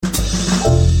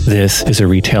This is a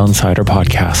Retail Insider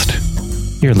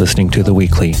podcast. You're listening to The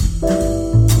Weekly.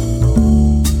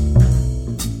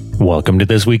 Welcome to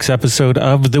this week's episode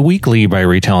of The Weekly by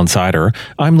Retail Insider.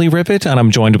 I'm Lee Rivet, and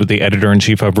I'm joined with the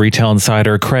editor-in-chief of Retail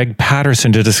Insider, Craig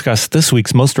Patterson, to discuss this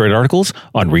week's most read articles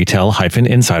on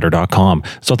retail-insider.com.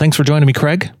 So thanks for joining me,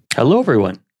 Craig. Hello,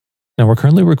 everyone. Now, we're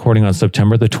currently recording on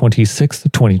September the 26th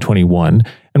of 2021,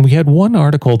 and we had one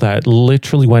article that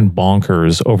literally went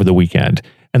bonkers over the weekend,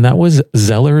 and that was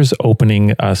Zellers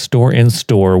opening a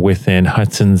store-in-store within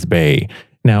Hudson's Bay.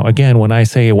 Now, again, when I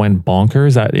say it went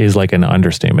bonkers, that is like an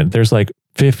understatement. There's like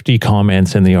 50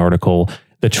 comments in the article.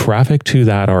 The traffic to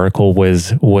that article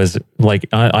was like,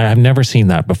 I have never seen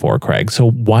that before, Craig.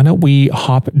 So why don't we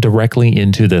hop directly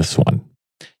into this one?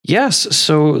 Yes,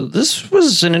 so this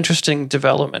was an interesting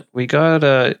development. We got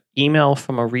an email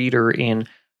from a reader in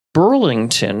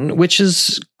Burlington, which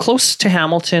is close to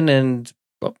Hamilton and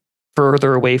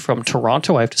further away from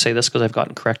Toronto. I have to say this because I've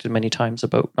gotten corrected many times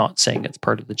about not saying it's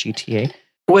part of the GTA.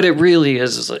 What it really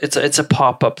is it's a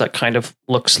pop-up that kind of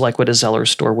looks like what a Zellers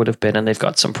store would have been, and they've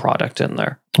got some product in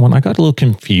there. Well, I got a little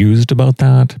confused about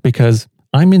that because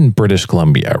I'm in British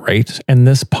Columbia, right? And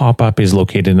this pop-up is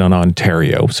located in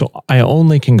Ontario, so I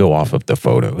only can go off of the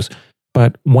photos.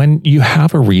 But when you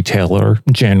have a retailer,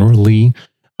 generally,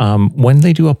 when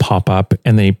they do a pop-up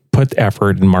and they put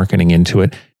effort and marketing into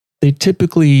it, they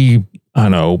typically, I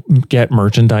don't know, get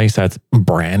merchandise that's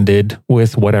branded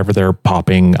with whatever they're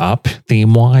popping up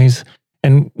theme-wise.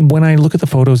 And when I look at the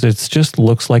photos, it just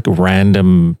looks like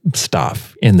random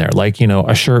stuff in there, like, you know,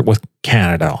 a shirt with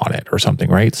Canada on it or something,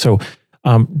 right? So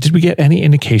did we get any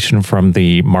indication from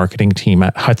the marketing team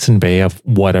at Hudson Bay of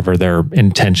whatever their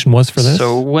intention was for this?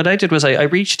 So what I did was I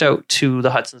reached out to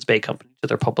the Hudson's Bay company, to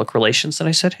their public relations, and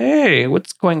I said, hey,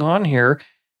 what's going on here?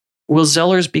 Will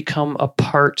Zellers become a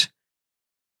part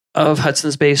of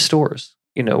Hudson's Bay stores?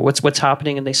 You know, what's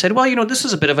happening? And they said, well, you know, this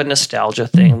is a bit of a nostalgia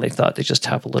thing. They thought they just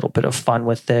have a little bit of fun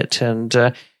with it. And,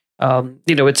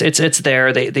 you know, it's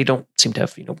there. They don't seem to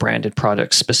have, you know, branded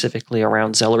products specifically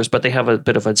around Zellers, but they have a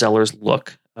bit of a Zellers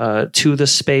look to the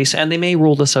space. And they may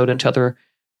roll this out into other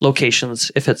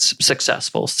locations if it's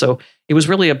successful. So it was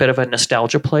really a bit of a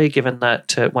nostalgia play, given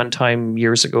that one time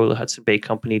years ago, the Hudson Bay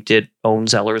company did own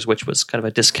Zellers, which was kind of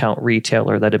a discount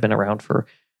retailer that had been around for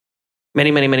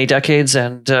many decades,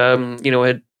 and you know,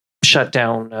 it shut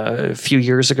down a few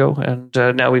years ago, and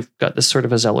now we've got this sort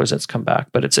of a Zellers that's come back,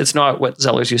 but it's not what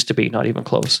Zellers used to be, not even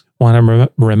close. Well, I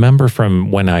remember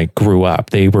from when I grew up,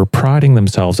 they were priding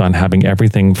themselves on having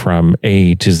everything from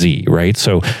A to Z, right?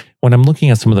 So when I'm looking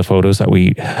at some of the photos that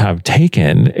we have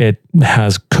taken, it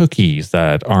has cookies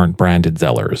that aren't branded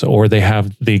Zellers, or they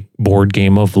have the board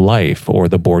game of Life or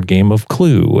the board game of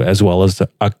Clue, as well as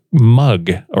a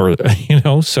mug, or, you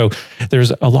know, so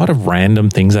there's a lot of random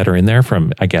things that are in there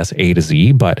from, I guess, A to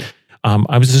Z. But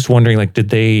I was just wondering, like, did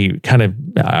they kind of,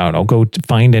 I don't know, go to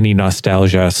find any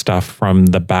nostalgia stuff from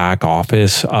the back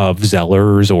office of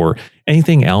Zellers or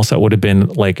anything else that would have been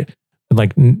like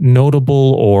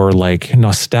notable or like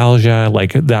nostalgia,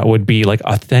 like that would be like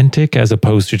authentic, as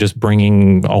opposed to just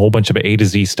bringing a whole bunch of A to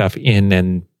Z stuff in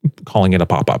and calling it a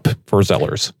pop-up for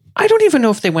Zellers? I don't even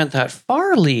know if they went that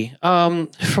far, Lee. From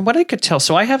what I could tell,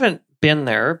 so I haven't been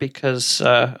there because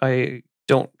I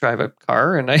don't drive a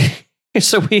car, and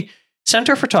so we sent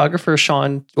our photographer,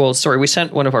 we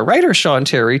sent one of our writers, Sean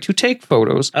Terry, to take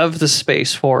photos of the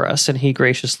space for us, and he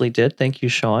graciously did. Thank you,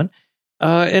 Sean.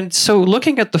 And so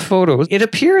looking at the photos, it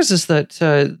appears is that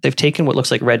they've taken what looks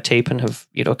like red tape and have,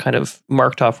 you know, kind of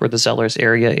marked off where the Zellers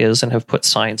area is and have put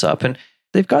signs up. And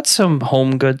they've got some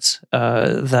home goods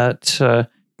that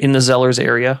in the Zellers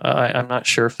area. I'm not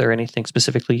sure if they're anything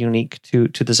specifically unique to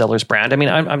the Zellers brand. I mean,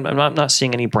 I'm not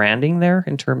seeing any branding there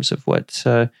in terms of what,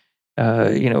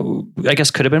 you know, I guess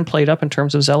could have been played up in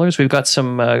terms of Zellers. We've got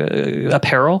some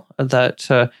apparel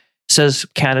that says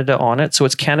Canada on it. So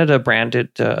it's Canada branded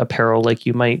apparel, like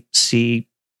you might see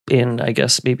in, I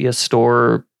guess, maybe a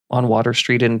store on Water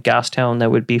Street in Gastown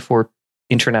that would be for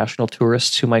international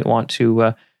tourists who might want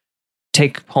to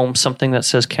take home something that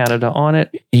says Canada on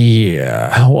it.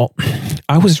 Yeah. Well,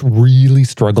 I was really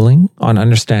struggling on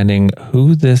understanding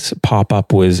who this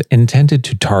pop-up was intended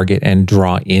to target and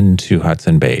draw into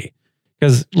Hudson Bay.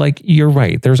 Because, like, you're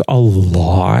right, there's a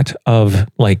lot of,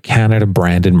 like, Canada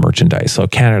branded merchandise. So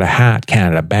Canada hat,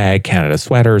 Canada bag, Canada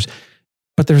sweaters.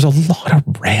 But there's a lot of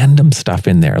random stuff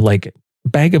in there, like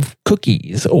bag of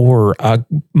cookies or a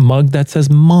mug that says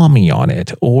mommy on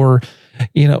it. Or,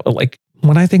 you know, like,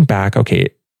 when I think back, okay,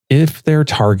 if they're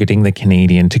targeting the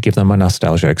Canadian to give them a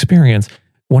nostalgia experience,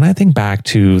 when I think back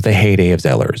to the heyday of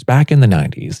Zellers back in the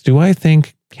 90s, do I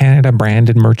think Canada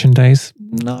branded merchandise?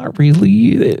 not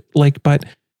really. But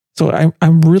so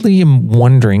I'm really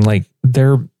wondering, like,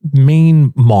 their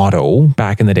main motto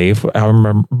back in the day, if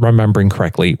I'm remembering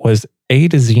correctly, was A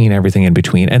to Z and everything in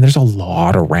between. And there's a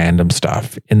lot of random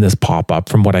stuff in this pop-up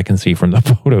from what I can see from the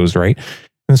photos, right?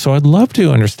 And so I'd love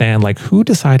to understand, like, who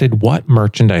decided what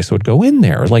merchandise would go in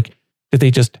there? Like, did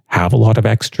they just have a lot of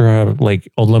extra, like,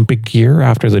 Olympic gear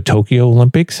after the Tokyo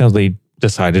Olympics? So they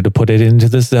decided to put it into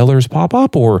this Zellers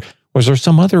pop-up? Or was there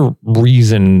some other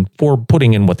reason for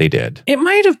putting in what they did? It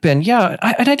might have been, yeah.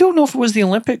 I don't know if it was the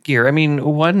Olympic gear. I mean,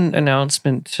 one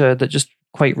announcement that just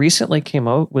quite recently came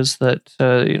out was that,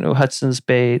 the Hudson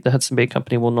Bay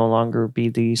Company will no longer be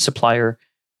the supplier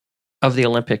of the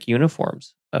Olympic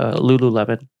uniforms.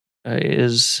 Lululemon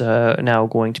is now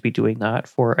going to be doing that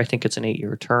for, I think it's an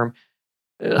 8-year term.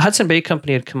 Hudson Bay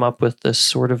Company had come up with this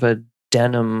sort of a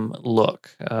denim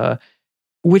look,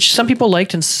 which some people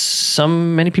liked and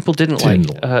many people didn't like. It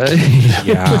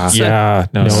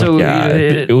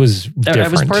was different. I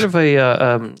was part of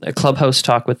a Clubhouse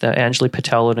talk with Angeli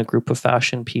Patel and a group of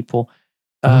fashion people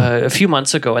a few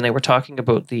months ago, and they were talking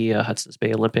about the Hudson's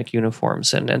Bay Olympic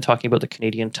uniforms and talking about the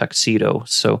Canadian tuxedo.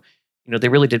 So, they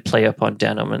really did play up on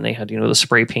denim, and they had, the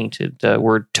spray painted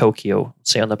word Tokyo,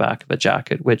 say, on the back of a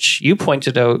jacket, which you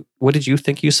pointed out. What did you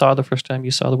think you saw the first time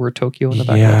you saw the word Tokyo on the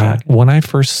back of the jacket? When I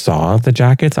first saw the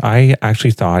jackets, I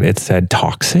actually thought it said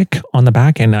toxic on the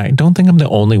back. And I don't think I'm the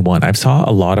only one. I've saw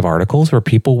a lot of articles where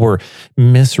people were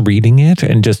misreading it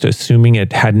and just assuming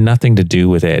it had nothing to do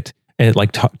with it. And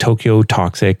like Tokyo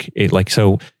toxic,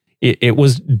 It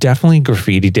was definitely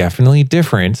graffiti, definitely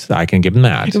different. I can give them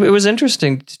that. It was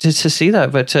interesting to see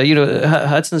that. But,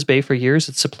 Hudson's Bay for years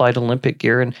had supplied Olympic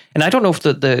gear. And I don't know if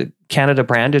the Canada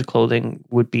branded clothing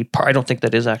would be part. I don't think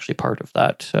that is actually part of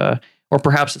that. Or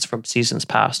perhaps it's from seasons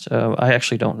past. I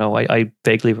actually don't know. I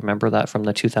vaguely remember that from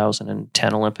the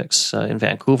 2010 Olympics in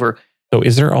Vancouver. So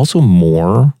is there also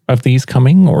more of these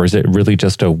coming, or is it really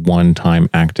just a one-time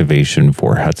activation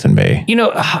for Hudson Bay?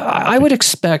 I would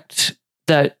expect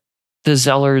that the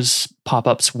Zellers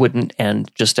pop-ups wouldn't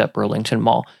end just at Burlington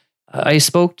Mall. I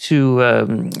spoke to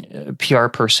a PR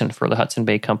person for the Hudson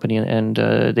Bay Company, and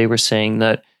they were saying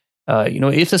that,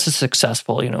 if this is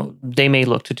successful, they may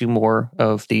look to do more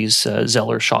of these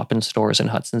Zellers shop-in stores in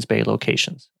Hudson's Bay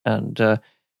locations. And,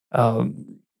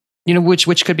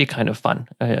 which could be kind of fun.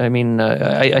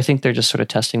 I think they're just sort of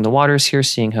testing the waters here,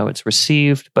 seeing how it's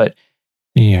received, but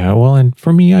yeah, well, and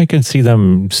for me, I could see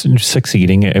them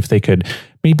succeeding if they could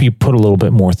maybe put a little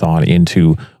bit more thought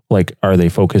into, like, are they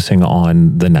focusing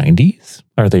on the 90s?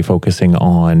 Are they focusing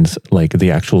on, like,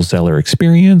 the actual Zeller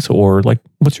experience? Or, like,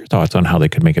 what's your thoughts on how they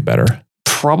could make it better?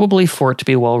 Probably for it to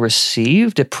be well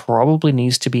received, it probably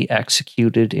needs to be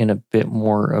executed in a bit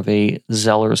more of a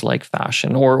Zellers-like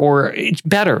fashion, or it's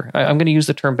better. I'm going to use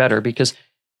the term better because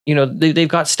they've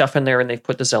got stuff in there and they've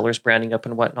put the Zellers branding up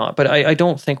and whatnot. But I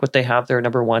don't think what they have there,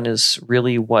 number one, is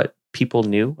really what people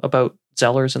knew about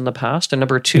Zellers in the past. And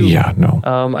number two,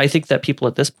 I think that people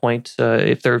at this point,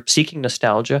 if they're seeking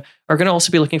nostalgia, are going to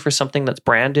also be looking for something that's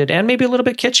branded and maybe a little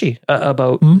bit kitschy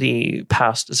about the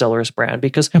past Zellers brand.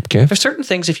 Because there's certain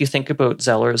things, if you think about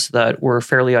Zellers, that were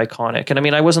fairly iconic.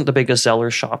 And I wasn't the biggest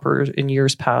Zellers shopper in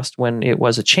years past when it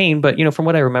was a chain, but from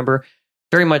what I remember,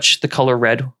 very much the color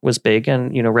red was big,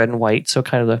 and red and white, so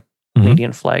kind of the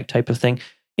Canadian flag type of thing.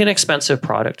 Inexpensive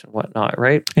product and whatnot,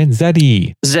 right? And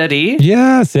Zeddy.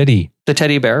 Yeah, Zeddy. The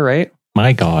teddy bear, right?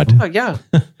 My God. Oh, yeah.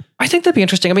 I think that'd be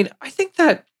interesting. I think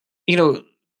that, the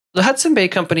Hudson Bay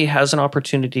Company has an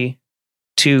opportunity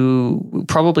to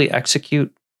probably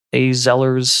execute a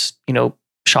Zellers,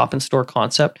 shop and store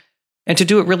concept, and to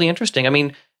do it really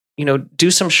interesting.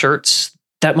 Do some shirts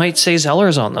that might say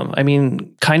Zellers on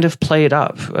them. Kind of play it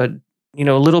up, a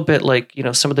little bit like,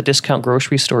 some of the discount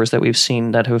grocery stores that we've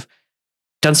seen that have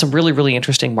done some really, really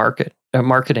interesting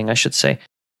marketing, I should say.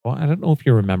 Well, I don't know if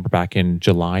you remember back in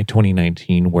July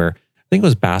 2019, where I think it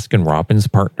was Baskin Robbins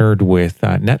partnered with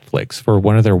Netflix for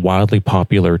one of their wildly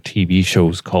popular TV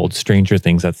shows called Stranger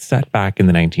Things that's set back in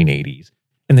the 1980s.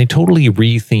 And they totally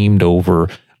re-themed over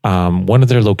one of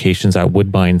their locations at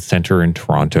Woodbine Center in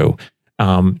Toronto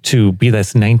to be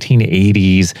this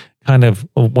 1980s kind of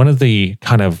one of the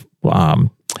kind of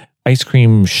ice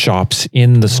cream shops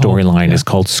in the storyline is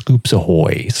called Scoops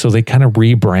Ahoy. So they kind of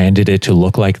rebranded it to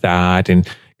look like that, and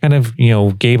kind of,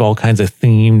 gave all kinds of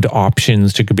themed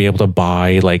options to be able to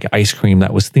buy, like, ice cream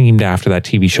that was themed after that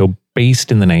TV show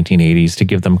based in the 1980s to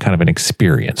give them kind of an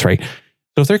experience, right?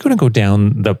 So if they're going to go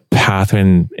down the path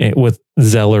with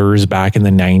Zellers back in the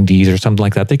 90s or something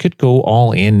like that, they could go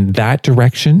all in that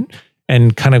direction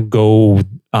and kind of go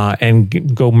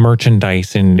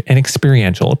merchandise and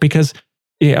experiential, because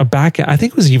back, I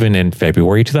think it was even in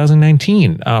February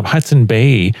 2019, Hudson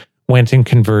Bay went and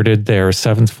converted their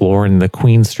 7th floor in the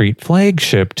Queen Street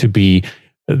flagship to be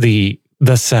the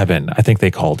 7, I think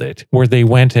they called it, where they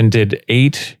went and did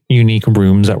 8 unique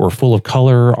rooms that were full of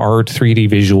color, art, 3D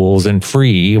visuals, and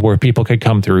free, where people could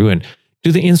come through and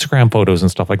do the Instagram photos and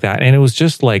stuff like that. And it was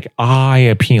just like eye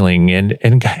appealing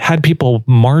and had people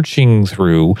marching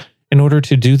through in order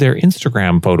to do their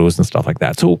Instagram photos and stuff like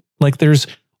that. So like there's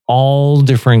all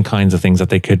different kinds of things that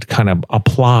they could kind of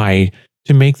apply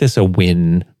to make this a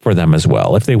win for them as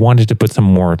well, if they wanted to put some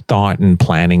more thought and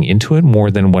planning into it,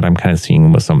 more than what I'm kind of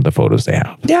seeing with some of the photos they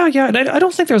have. Yeah. And I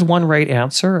don't think there's one right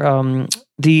answer.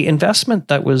 The investment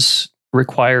that was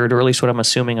required, or at least what I'm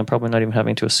assuming, I'm probably not even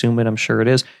having to assume it, I'm sure it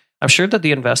is. I'm sure that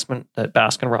the investment that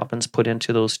Baskin-Robbins put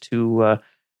into those 2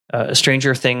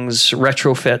 Stranger Things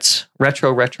retrofits,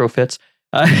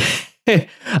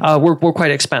 were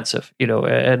quite expensive,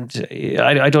 and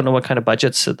I don't know what kind of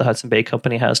budgets the Hudson Bay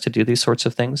Company has to do these sorts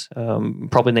of things.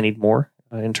 Probably they need more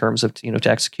in terms of, to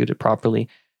execute it properly,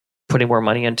 putting more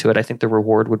money into it. I think the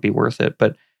reward would be worth it,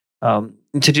 but to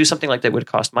do something like that would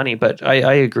cost money. But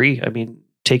I agree. I mean,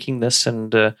 taking this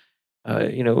and,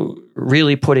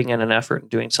 really putting in an effort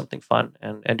and doing something fun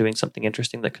and doing something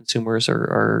interesting that consumers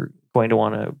are going to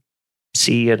want to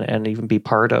see and even be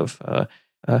part of.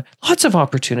 Lots of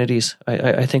opportunities,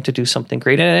 I think, to do something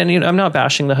great. And I'm not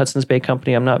bashing the Hudson's Bay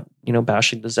Company. I'm not,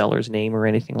 bashing the Zellers name or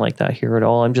anything like that here at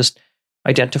all. I'm just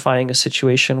identifying a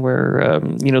situation where,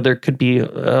 there could be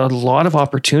a lot of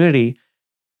opportunity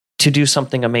to do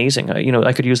something amazing.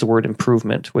 I could use the word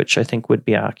improvement, which I think would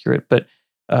be accurate. But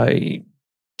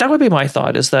that would be my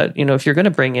thought, is that, if you're going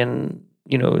to bring in,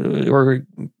 or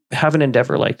have an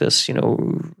endeavor like this,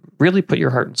 really put your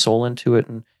heart and soul into it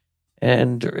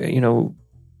and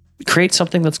create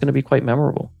something that's going to be quite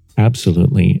memorable.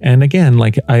 Absolutely. And again,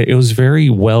 it was very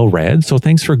well read. So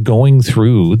thanks for going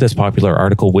through this popular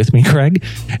article with me, Craig.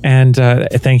 And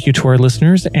thank you to our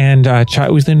listeners, and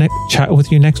chat with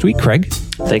you next week, Craig.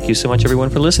 Thank you so much, everyone,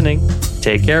 for listening.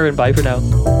 Take care and bye for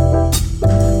now.